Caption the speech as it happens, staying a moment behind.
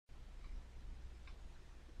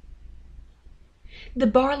The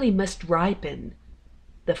barley must ripen,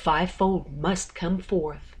 the fivefold must come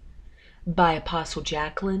forth. By Apostle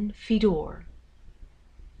Jacqueline Fedor.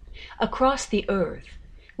 Across the earth,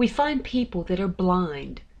 we find people that are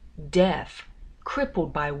blind, deaf,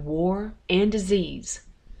 crippled by war and disease.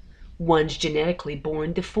 One's genetically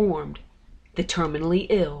born deformed, the terminally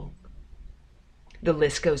ill. The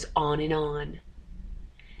list goes on and on.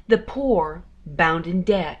 The poor, bound in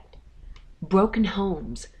debt, broken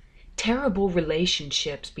homes, terrible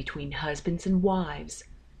relationships between husbands and wives,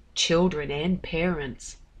 children and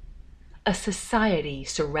parents. A society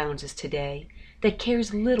surrounds us today that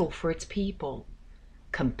cares little for its people,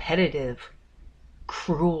 competitive,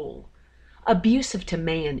 cruel, abusive to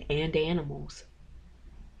man and animals.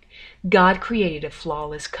 God created a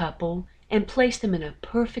flawless couple and placed them in a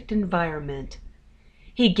perfect environment.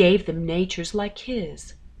 He gave them natures like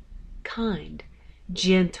his, kind,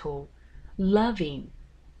 gentle, loving,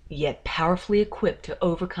 yet powerfully equipped to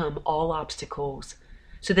overcome all obstacles,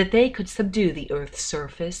 so that they could subdue the earth's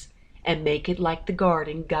surface and make it like the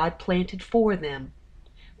garden God planted for them,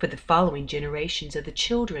 for the following generations of the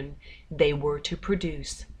children they were to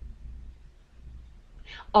produce.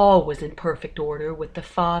 All was in perfect order with the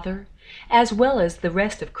Father, as well as the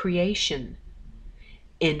rest of creation.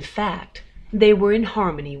 In fact, they were in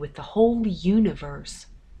harmony with the whole universe.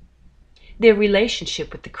 Their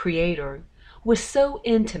relationship with the Creator was so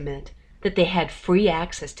intimate that they had free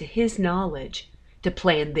access to His knowledge, to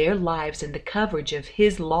plan their lives in the coverage of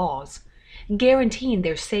His laws, guaranteeing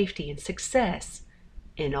their safety and success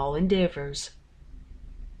in all endeavors.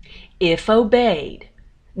 If obeyed,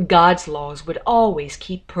 God's laws would always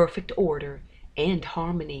keep perfect order and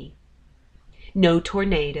harmony. No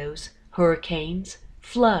tornadoes, hurricanes,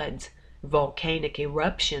 floods, volcanic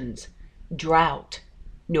eruptions, drought,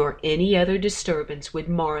 nor any other disturbance would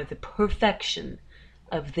mar the perfection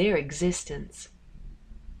of their existence.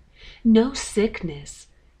 No sickness,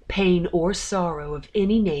 pain, or sorrow of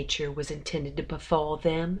any nature was intended to befall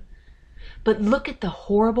them. But look at the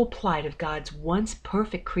horrible plight of God's once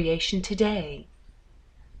perfect creation today.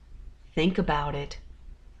 Think about it.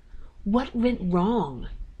 What went wrong?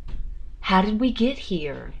 How did we get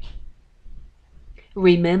here?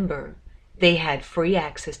 Remember, they had free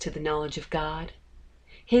access to the knowledge of God.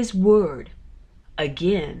 His Word,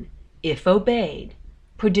 again, if obeyed,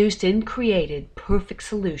 produced and created perfect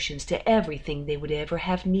solutions to everything they would ever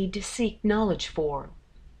have need to seek knowledge for.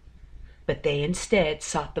 But they instead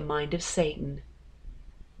sought the mind of Satan.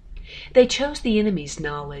 They chose the enemy's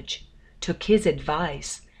knowledge, took his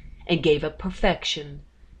advice, and gave up perfection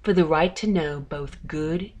for the right to know both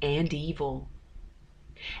good and evil.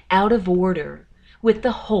 Out of order with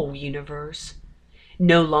the whole universe,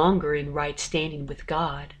 no longer in right standing with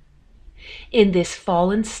God. In this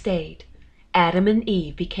fallen state, Adam and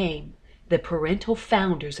Eve became the parental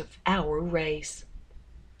founders of our race.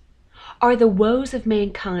 Are the woes of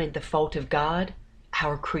mankind the fault of God,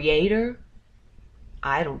 our Creator?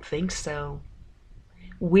 I don't think so.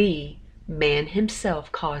 Man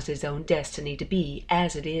himself caused his own destiny to be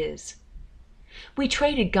as it is. We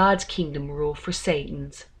traded God's kingdom rule for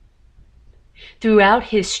Satan's. Throughout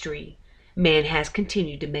history, man has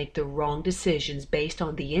continued to make the wrong decisions based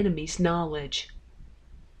on the enemy's knowledge.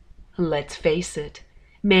 Let's face it,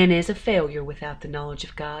 man is a failure without the knowledge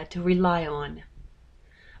of God to rely on.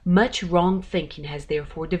 Much wrong thinking has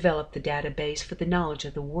therefore developed the database for the knowledge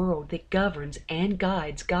of the world that governs and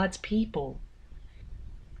guides God's people.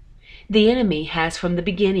 The enemy has from the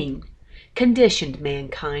beginning conditioned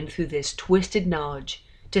mankind through this twisted knowledge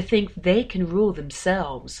to think they can rule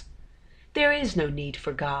themselves. There is no need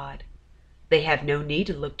for God. They have no need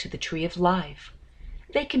to look to the tree of life.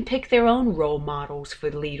 They can pick their own role models for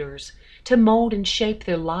leaders to mold and shape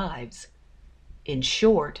their lives. In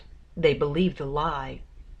short, they believe the lie.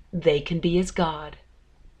 They can be as God.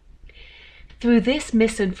 Through this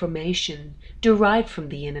misinformation derived from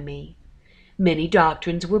the enemy, many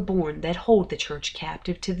doctrines were born that hold the church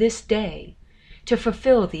captive to this day, to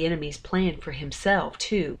fulfill the enemy's plan for himself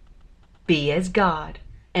to be as God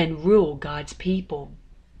and rule God's people.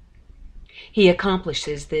 He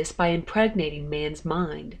accomplishes this by impregnating man's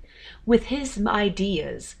mind with his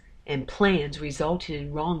ideas and plans, resulting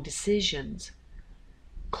in wrong decisions.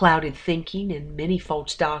 Clouded thinking and many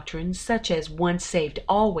false doctrines, such as once saved,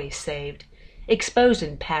 always saved, exposed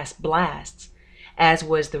in past blasts, as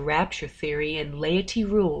was the rapture theory and laity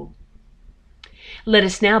rule. Let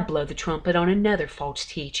us now blow the trumpet on another false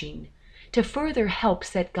teaching, to further help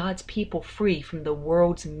set God's people free from the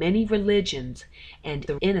world's many religions and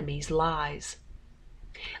the enemy's lies.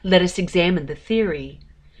 Let us examine the theory,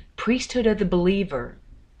 priesthood of the believer.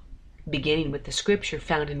 beginning with the scripture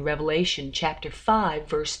found in Revelation chapter 5,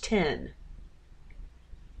 verse 10.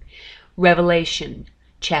 Revelation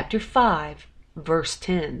chapter 5, verse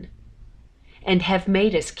 10. And have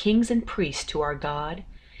made us kings and priests to our God,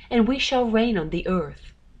 and we shall reign on the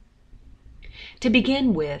earth. To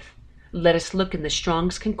begin with, let us look in the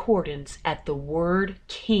Strong's Concordance at the word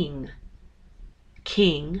king.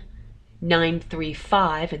 King,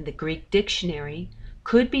 935 in the Greek dictionary,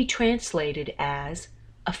 could be translated as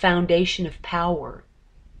a foundation of power.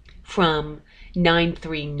 From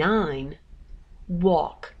 939,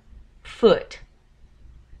 walk, foot.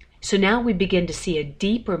 So now we begin to see a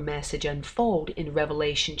deeper message unfold in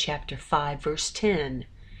Revelation chapter 5, verse 10,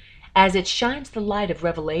 as it shines the light of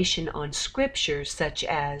revelation on scriptures such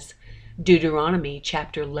as Deuteronomy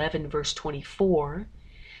chapter 11, verse 24,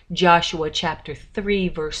 Joshua chapter 3,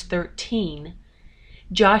 verse 13,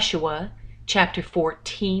 Joshua chapter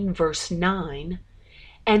 14, verse 9,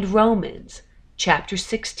 and Romans chapter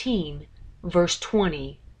 16, verse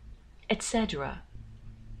 20, etc.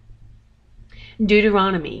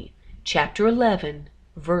 Deuteronomy chapter 11,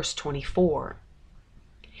 verse 24.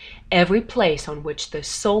 Every place on which the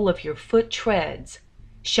sole of your foot treads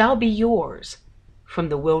shall be yours, from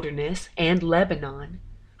the wilderness and Lebanon,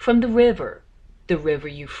 from the river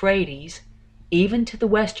Euphrates, even to the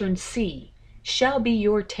western sea, shall be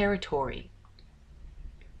your territory.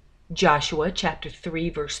 Joshua chapter 3,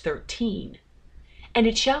 verse 13. And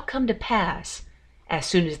it shall come to pass, as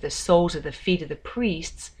soon as the soles of the feet of the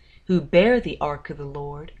priests who bear the ark of the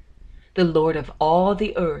Lord of all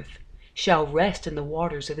the earth, shall rest in the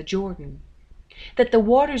waters of the Jordan, that the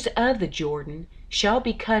waters of the Jordan shall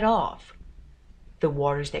be cut off, the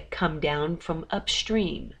waters that come down from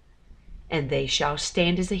upstream, and they shall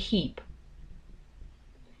stand as a heap.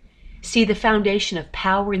 See the foundation of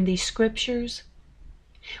power in these scriptures?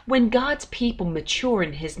 When God's people mature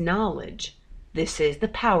in his knowledge, this is the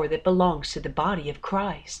power that belongs to the body of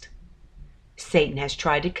Christ. Satan has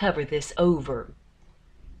tried to cover this over.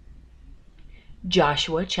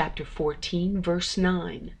 Joshua chapter 14, verse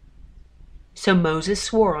 9. So Moses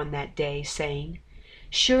swore on that day, saying,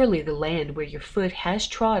 Surely the land where your foot has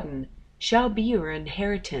trodden shall be your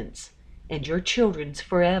inheritance, and your children's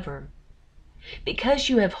forever, because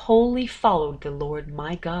you have wholly followed the Lord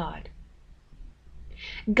my God.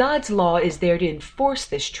 God's law is there to enforce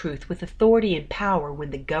this truth with authority and power when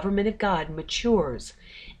the government of God matures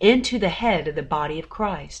into the head of the body of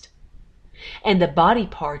Christ, and the body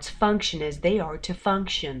parts function as they are to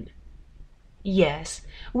function. Yes,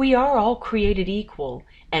 we are all created equal,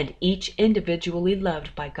 and each individually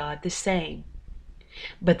loved by God the same.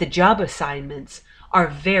 But the job assignments are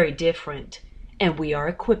very different, and we are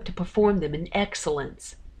equipped to perform them in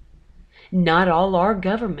excellence. Not all are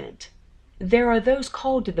government. There are those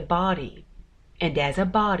called to the body, and as a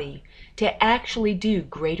body, to actually do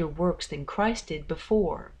greater works than Christ did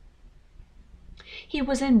before. He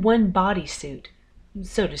was in one bodysuit,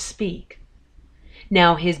 so to speak.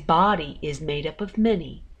 Now his body is made up of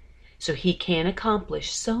many, so he can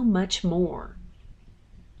accomplish so much more.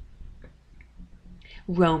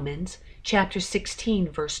 Romans chapter 16,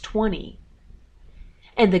 verse 20.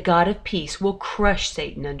 And the God of peace will crush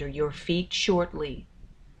Satan under your feet shortly.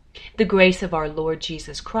 The grace of our Lord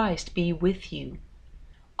Jesus Christ be with you.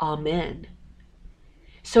 Amen.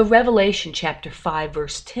 So Revelation chapter 5,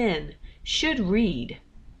 verse 10 should read,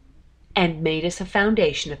 And made us a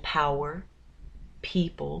foundation of power,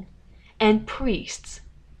 people, and priests,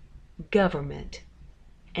 government,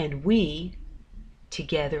 and we,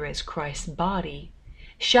 together as Christ's body,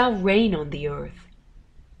 shall reign on the earth.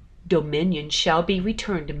 Dominion shall be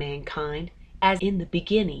returned to mankind as in the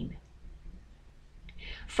beginning.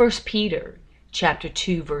 1 Peter chapter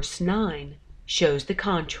 2, verse 9 shows the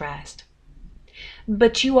contrast.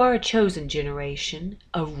 But you are a chosen generation,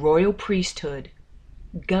 a royal priesthood,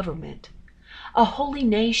 government, a holy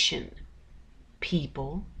nation,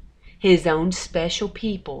 people, his own special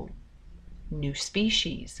people, new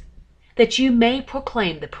species, that you may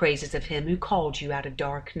proclaim the praises of him who called you out of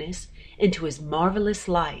darkness into his marvelous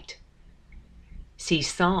light. See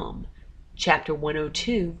Psalm chapter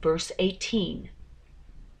 102, verse 18.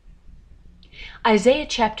 Isaiah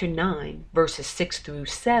chapter 9, verses 6 through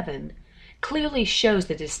 7 clearly shows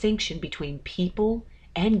the distinction between people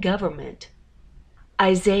and government.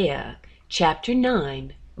 Isaiah chapter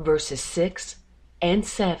 9, verses 6 and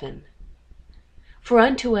 7. For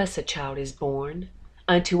unto us a child is born,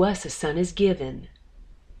 unto us a son is given,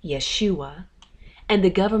 Yeshua, and the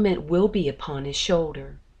government will be upon his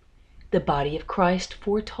shoulder, the body of Christ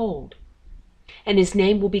foretold. And his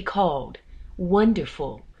name will be called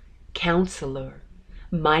Wonderful, Counselor,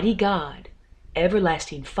 Mighty God,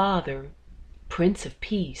 everlasting Father, Prince of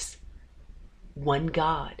Peace, one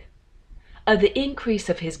God. Of the increase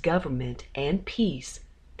of his government and peace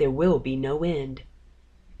there will be no end.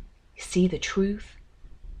 See the truth?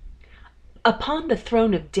 Upon the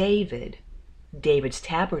throne of David, David's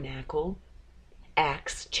tabernacle,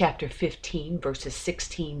 Acts chapter 15 verses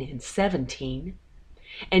 16 and 17,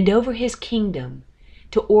 and over his kingdom,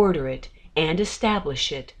 to order it and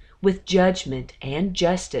establish it with judgment and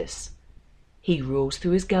justice. He rules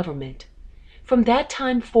through his government, from that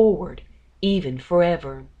time forward, even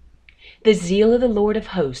forever. The zeal of the Lord of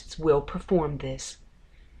hosts will perform this.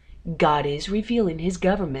 God is revealing his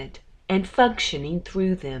government and functioning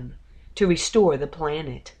through them to restore the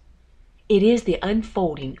planet. It is the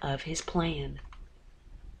unfolding of his plan.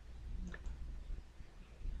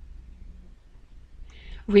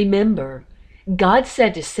 Remember, God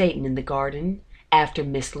said to Satan in the garden, after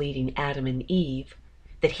misleading Adam and Eve,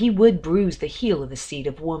 that he would bruise the heel of the seed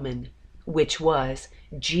of woman, which was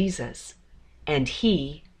Jesus, and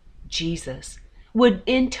he, Jesus, would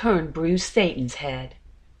in turn bruise Satan's head.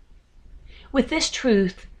 With this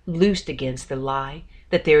truth loosed against the lie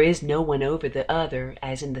that there is no one over the other,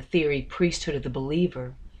 as in the theory priesthood of the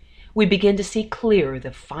believer, we begin to see clearer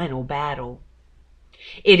the final battle.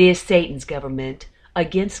 It is Satan's government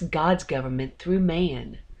against God's government through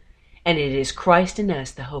man, and it is Christ in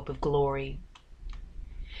us the hope of glory.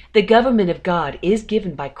 The government of God is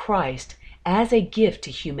given by Christ as a gift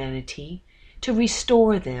to humanity to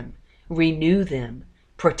restore them, renew them,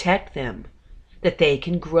 protect them, that they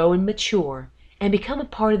can grow and mature and become a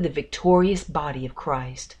part of the victorious body of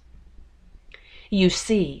Christ. You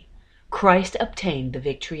see, Christ obtained the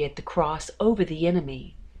victory at the cross over the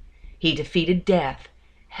enemy. He defeated death,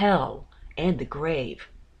 hell, and the grave,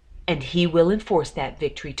 and he will enforce that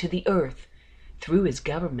victory to the earth through his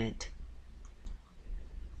government.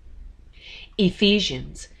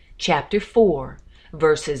 Ephesians chapter 4,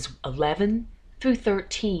 verses 11 through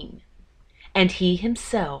 13. And he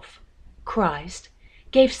himself, Christ,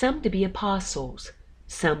 gave some to be apostles,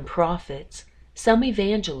 some prophets, some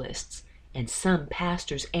evangelists, and some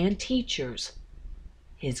pastors and teachers.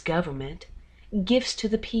 His government, gifts to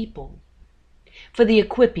the people, for the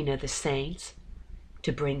equipping of the saints,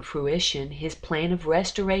 to bring fruition his plan of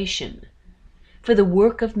restoration, for the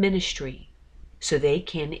work of ministry, so they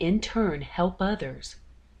can in turn help others,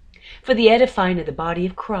 for the edifying of the body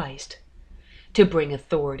of Christ, to bring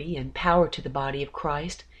authority and power to the body of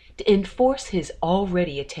Christ, to enforce his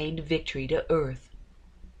already attained victory to earth,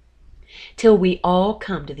 till we all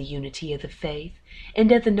come to the unity of the faith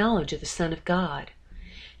and of the knowledge of the Son of God,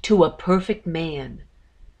 to a perfect man,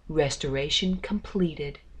 restoration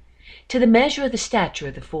completed, to the measure of the stature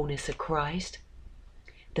of the fullness of Christ,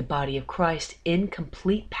 the body of Christ in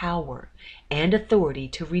complete power and authority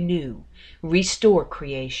to renew, restore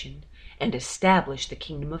creation, and establish the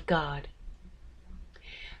kingdom of God.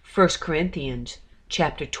 1 Corinthians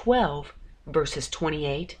chapter 12, verses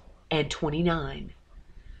 28 and 29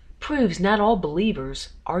 proves not all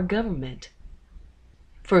believers are government.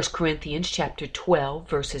 1 Corinthians chapter 12,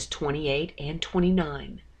 verses 28 and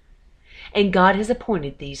 29. And God has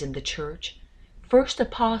appointed these in the church, first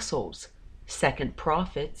apostles, second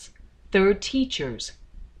prophets, third teachers,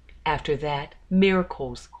 after that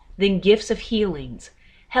miracles, then gifts of healings,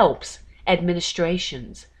 helps,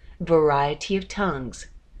 administrations, variety of tongues.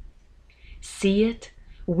 See it?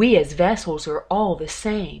 We as vessels are all the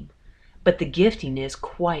same, but the gifting is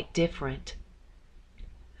quite different.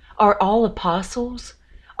 Are all apostles?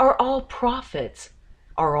 Are all prophets?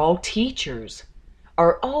 Are all teachers?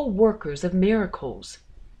 Are all workers of miracles?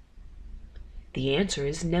 The answer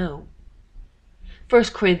is no. 1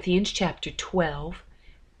 Corinthians chapter 12,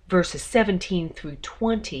 verses 17 through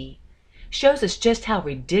 20 shows us just how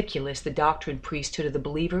ridiculous the doctrine priesthood of the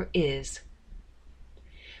believer is.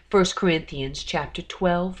 1 Corinthians chapter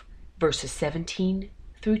 12, verses 17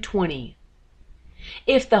 through 20.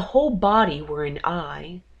 If the whole body were an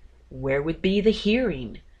eye, where would be the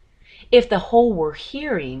hearing? If the whole were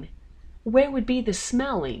hearing, where would be the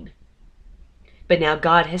smelling? But now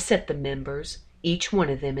God has set the members, each one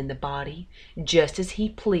of them in the body, just as he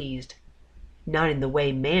pleased, not in the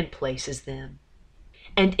way man places them.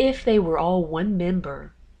 And if they were all one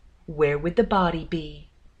member, where would the body be?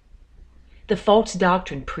 The false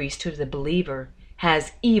doctrine priesthood of the believer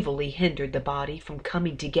has evilly hindered the body from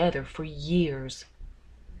coming together for years.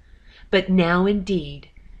 But now indeed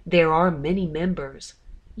there are many members,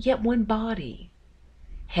 yet one body.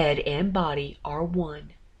 Head and body are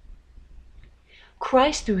one.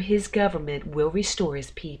 Christ through his government will restore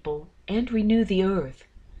his people and renew the earth.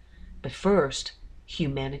 But first,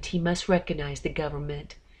 humanity must recognize the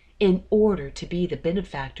government in order to be the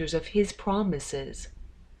benefactors of his promises.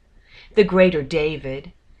 The greater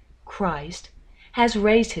David, Christ, has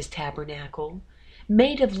raised his tabernacle,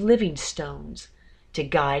 made of living stones, to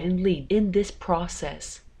guide and lead in this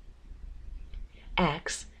process.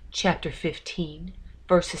 Acts chapter 15,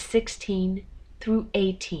 verses 16 through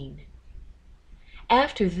 18.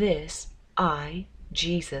 After this, I,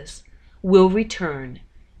 Jesus, will return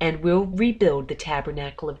and will rebuild the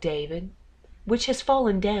tabernacle of David, which has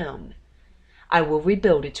fallen down. I will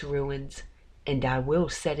rebuild its ruins, and I will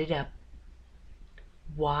set it up.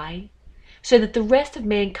 Why? So that the rest of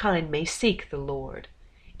mankind may seek the Lord,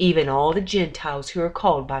 even all the Gentiles who are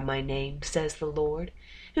called by my name, says the Lord,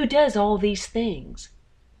 who does all these things.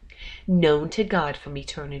 Known to God from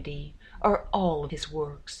eternity are all of his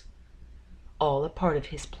works, all a part of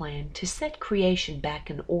his plan to set creation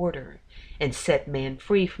back in order and set man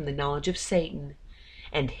free from the knowledge of Satan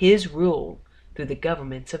and his rule through the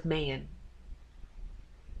governments of man.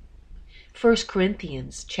 1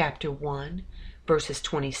 Corinthians chapter 1, verses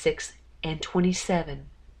 26 and 27.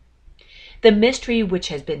 The mystery which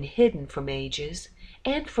has been hidden from ages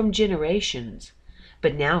and from generations,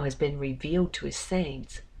 but now has been revealed to his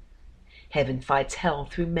saints. Heaven fights hell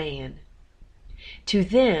through man. To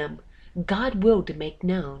them God willed to make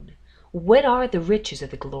known what are the riches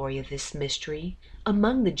of the glory of this mystery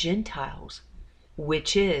among the Gentiles,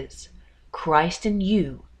 which is Christ in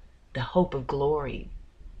you, the hope of glory.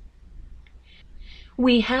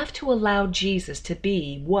 We have to allow Jesus to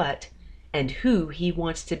be what and who he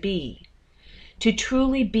wants to be, to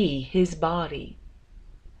truly be his body.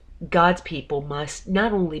 God's people must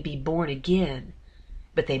not only be born again,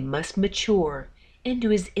 but they must mature into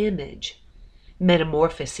his image,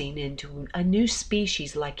 metamorphosing into a new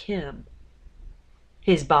species like him.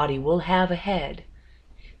 His body will have a head,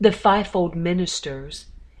 the fivefold ministers,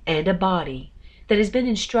 and a body that has been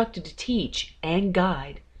instructed to teach and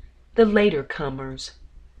guide the later comers.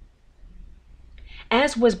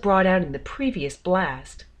 As was brought out in the previous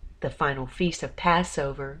blast, the final feast of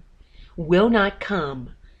Passover will not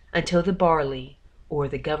come until the barley, or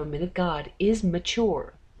the government of God, is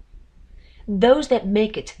mature. Those that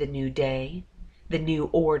make it to the new day, the new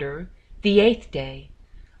order, the 8th day,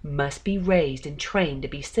 must be raised and trained to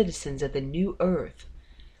be citizens of the new earth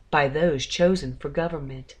by those chosen for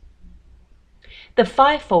government. The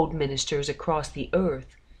fivefold ministers across the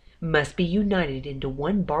earth must be united into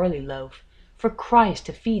one barley loaf for Christ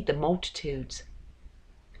to feed the multitudes.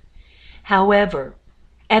 However,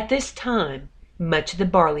 at this time, much of the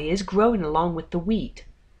barley is growing along with the wheat,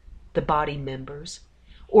 the body members,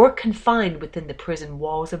 or confined within the prison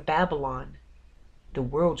walls of Babylon, the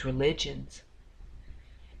world's religions.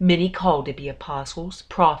 Many called to be apostles,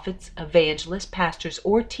 prophets, evangelists, pastors,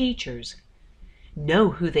 or teachers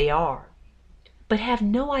know who they are, but have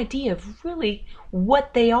no idea of really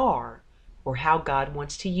what they are or how God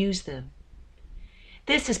wants to use them.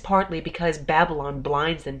 This is partly because Babylon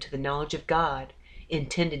blinds them to the knowledge of God,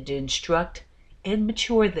 intended to instruct and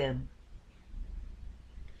mature them.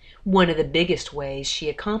 One of the biggest ways she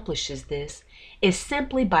accomplishes this is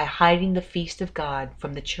simply by hiding the feast of God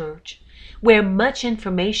from the church, where much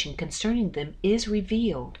information concerning them is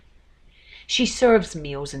revealed. She serves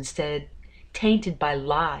meals instead tainted by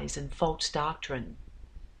lies and false doctrine.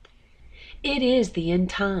 It is the end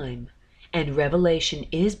time, and revelation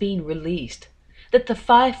is being released that the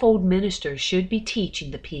fivefold ministers should be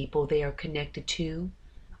teaching the people they are connected to,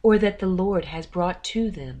 or that the Lord has brought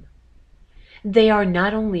to them. They are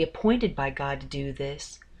not only appointed by God to do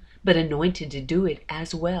this, but anointed to do it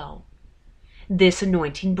as well. This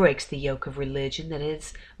anointing breaks the yoke of religion that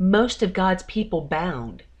has most of God's people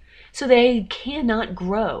bound, so they cannot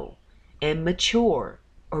grow and mature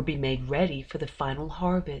or be made ready for the final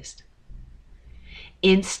harvest.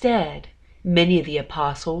 Instead, many of the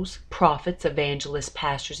apostles, prophets, evangelists,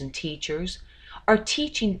 pastors, and teachers are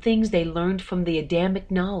teaching things they learned from the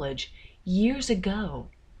Adamic knowledge years ago.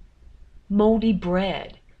 Moldy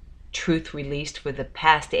bread, truth released for the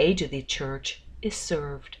past age of the church, is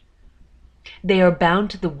served. They are bound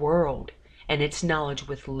to the world and its knowledge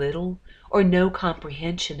with little or no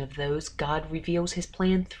comprehension of those God reveals his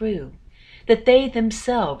plan through, that they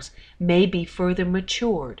themselves may be further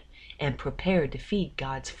matured and prepared to feed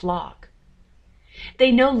God's flock.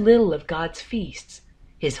 They know little of God's feasts,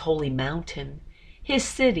 his holy mountain, his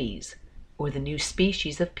cities, or the new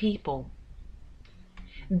species of people.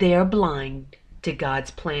 They are blind to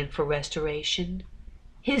God's plan for restoration,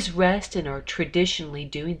 his rest, and are traditionally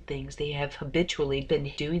doing things they have habitually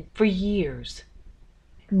been doing for years.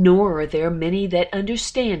 Nor are there many that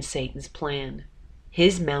understand Satan's plan,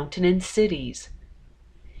 his mountain and cities,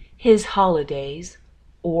 his holidays,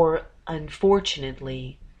 or,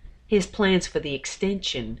 unfortunately, his plans for the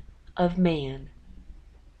extinction of man.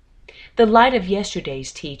 The light of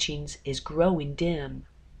yesterday's teachings is growing dim.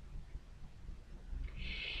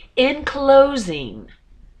 In closing,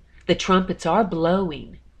 the trumpets are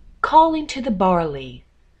blowing, calling to the barley.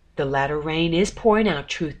 The latter rain is pouring out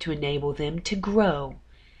truth to enable them to grow,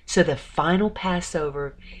 so the final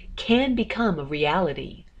Passover can become a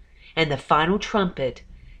reality, and the final trumpet,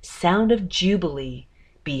 sound of jubilee,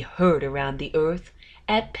 be heard around the earth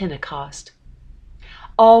at Pentecost.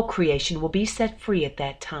 All creation will be set free at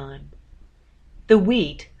that time. The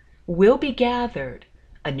wheat will be gathered,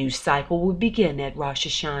 a new cycle will begin at Rosh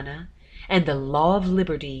Hashanah, and the law of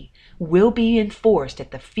liberty will be enforced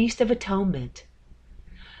at the Feast of Atonement.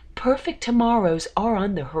 Perfect tomorrows are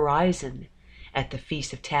on the horizon at the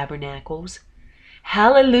Feast of Tabernacles.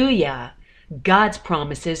 Hallelujah! God's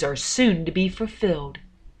promises are soon to be fulfilled.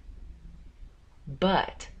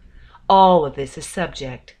 But all of this is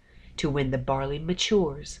subject to when the barley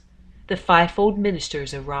matures, the fivefold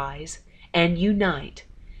ministers arise and unite,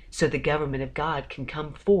 so the government of God can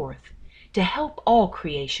come forth to help all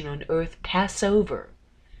creation on earth pass over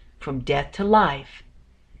from death to life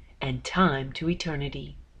and time to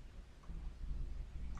eternity.